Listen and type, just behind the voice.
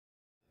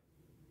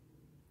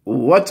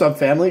What's up,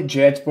 family?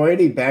 Jets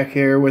Brady back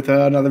here with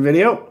another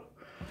video.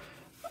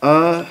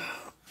 One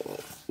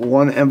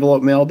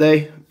envelope mail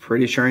day.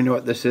 Pretty sure I know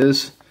what this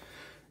is.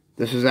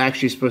 This was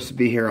actually supposed to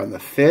be here on the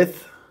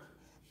 5th,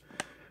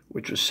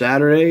 which was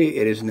Saturday.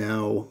 It is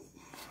now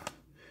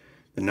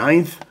the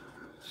 9th,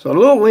 so a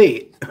little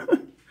late.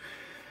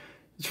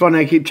 It's funny,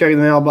 I keep checking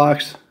the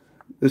mailbox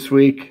this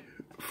week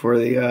for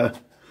the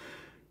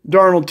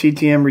Darnold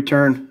TTM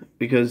return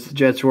because the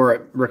Jets were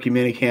at rookie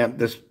minicamp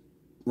this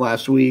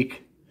last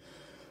week.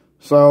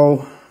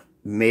 So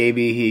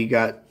maybe he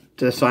got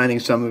to signing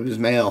some of his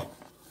mail.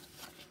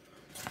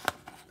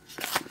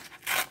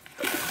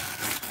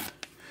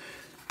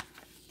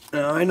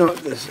 Now I know what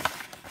this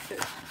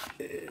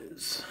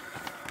is.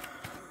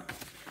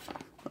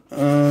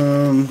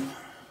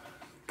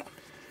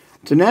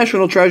 It's a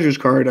National Treasures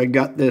card. I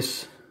got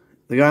this.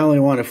 The guy only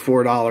wanted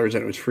 $4 and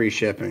it was free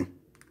shipping.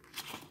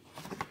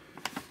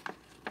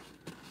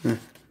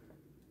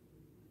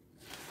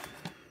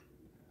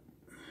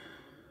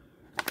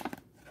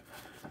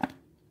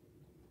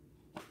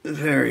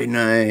 Very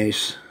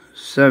nice.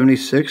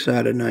 76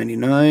 out of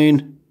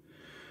 99.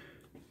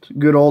 It's a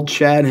good old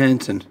Chad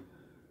Henson.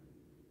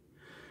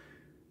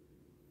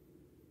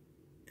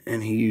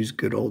 And he used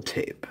good old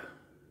tape.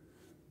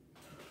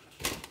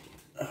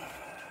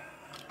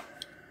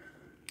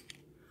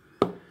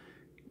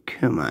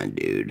 Come on,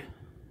 dude.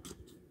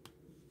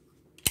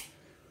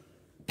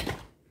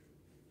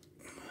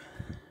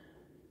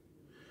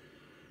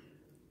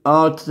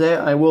 Today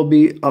I will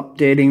be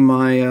updating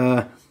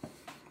my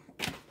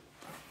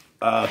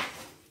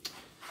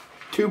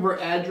tuber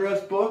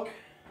address book.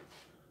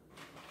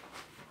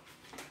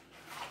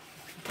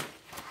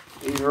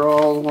 These are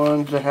all the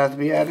ones that have to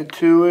be added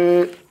to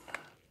it.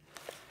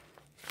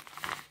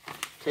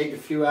 Take a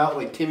few out,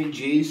 like Timmy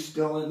G's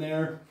still in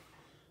there.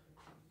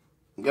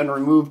 I'm going to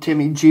remove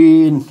Timmy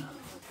G and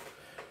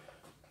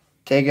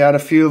take out a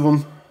few of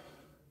them.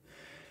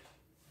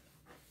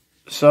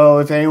 So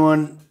if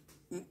anyone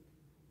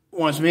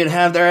wants me to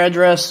have their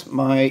address,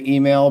 my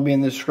email will be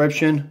in the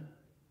description.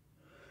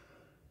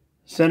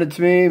 Send it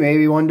to me.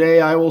 Maybe one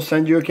day I will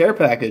send you a care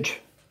package.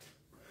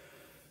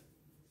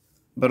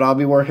 But I'll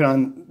be working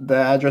on the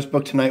address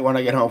book tonight when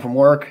I get home from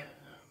work.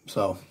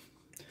 So,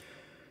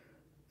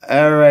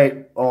 all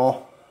right,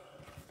 all.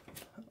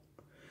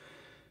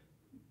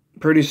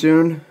 Pretty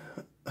soon,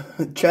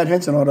 Chad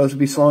Henson autos will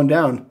be slowing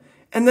down.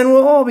 And then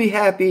we'll all be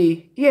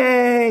happy.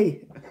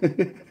 Yay!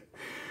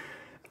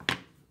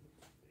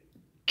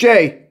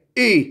 J-E-T-S,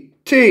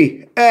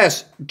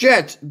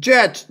 Jets,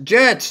 Jets,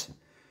 Jets.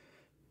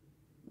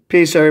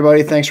 Peace,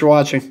 everybody. Thanks for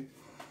watching.